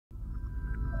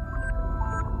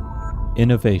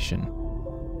Innovation.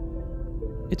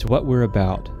 It's what we're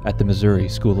about at the Missouri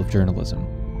School of Journalism.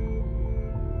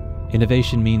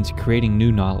 Innovation means creating new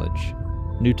knowledge,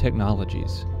 new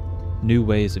technologies, new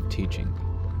ways of teaching.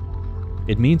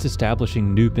 It means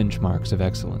establishing new benchmarks of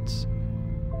excellence.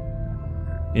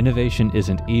 Innovation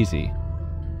isn't easy.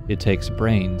 It takes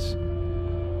brains.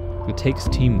 It takes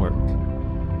teamwork.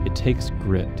 It takes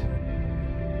grit.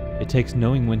 It takes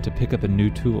knowing when to pick up a new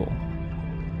tool.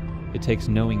 It takes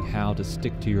knowing how to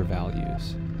stick to your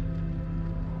values.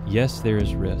 Yes, there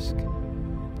is risk,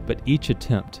 but each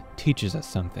attempt teaches us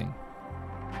something.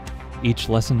 Each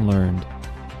lesson learned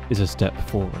is a step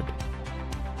forward.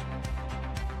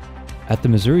 At the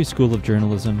Missouri School of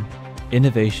Journalism,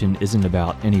 innovation isn't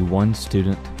about any one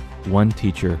student, one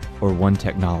teacher, or one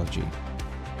technology.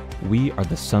 We are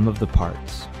the sum of the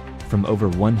parts from over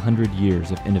 100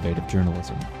 years of innovative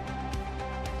journalism.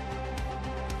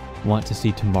 Want to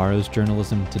see tomorrow's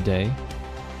journalism today?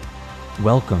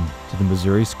 Welcome to the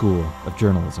Missouri School of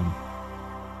Journalism.